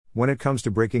When it comes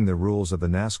to breaking the rules of the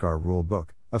NASCAR rule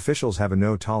book, officials have a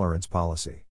no-tolerance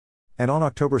policy. And on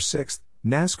October 6,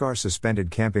 NASCAR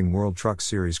suspended Camping World Truck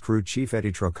Series crew chief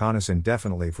Eddie Troconis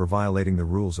indefinitely for violating the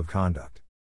rules of conduct.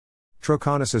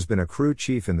 Troconis has been a crew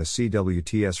chief in the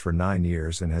CWTS for 9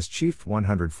 years and has chiefed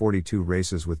 142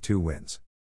 races with 2 wins.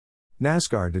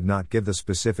 NASCAR did not give the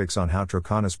specifics on how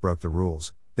Troconis broke the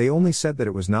rules, they only said that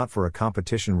it was not for a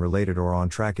competition-related or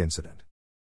on-track incident.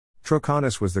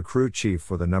 Troconis was the crew chief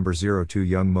for the number 02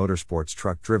 Young Motorsports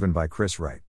truck driven by Chris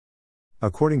Wright.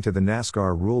 According to the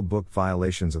NASCAR rule book,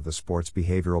 violations of the sport's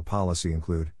behavioral policy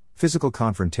include physical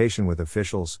confrontation with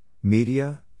officials,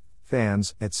 media,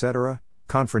 fans, etc.,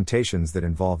 confrontations that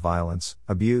involve violence,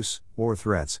 abuse, or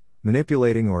threats,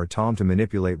 manipulating or attempt to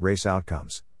manipulate race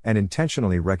outcomes, and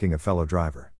intentionally wrecking a fellow driver.